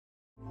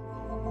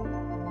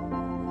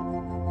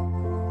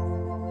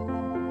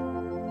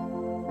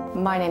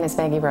My name is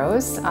Maggie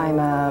Rose. I'm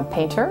a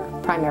painter,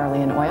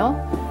 primarily in oil.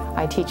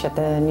 I teach at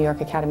the New York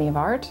Academy of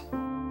Art.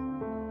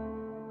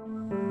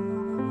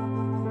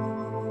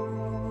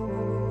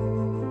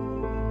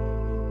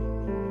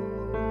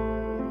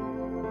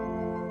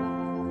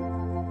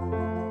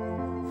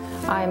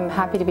 I'm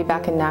happy to be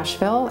back in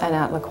Nashville and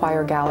at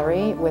L'Acquire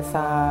Gallery with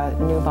a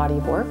new body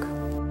of work.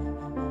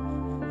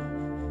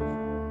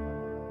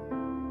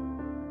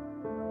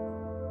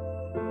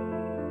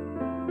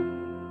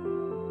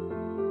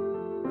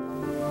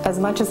 As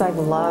much as I've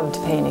loved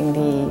painting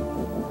the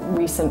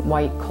recent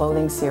white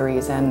clothing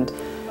series and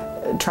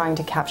trying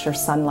to capture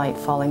sunlight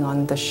falling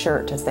on the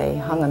shirt as they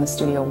hung on the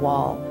studio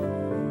wall,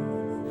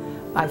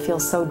 I feel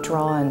so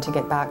drawn to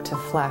get back to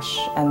flesh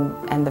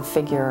and the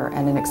figure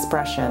and an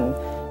expression.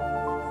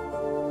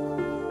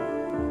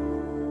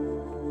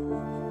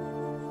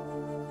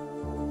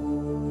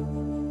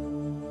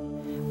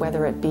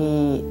 Whether it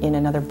be in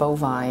another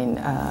bovine,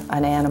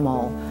 an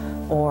animal,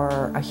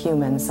 or a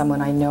human, someone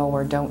I know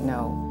or don't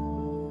know.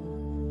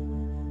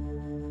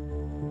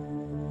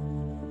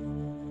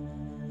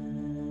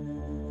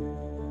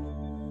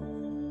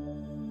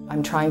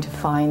 I'm trying to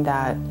find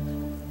that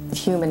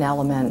human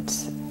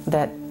element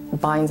that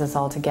binds us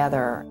all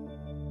together.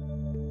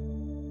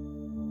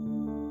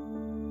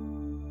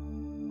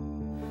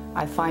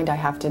 I find I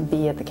have to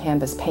be at the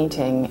canvas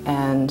painting,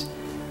 and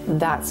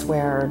that's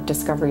where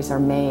discoveries are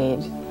made.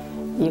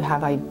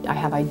 I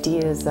have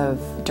ideas of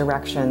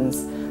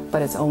directions,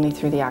 but it's only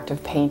through the act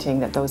of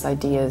painting that those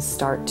ideas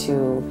start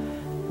to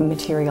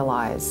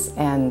materialize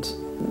and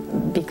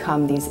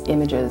become these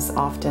images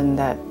often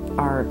that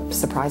are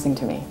surprising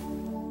to me.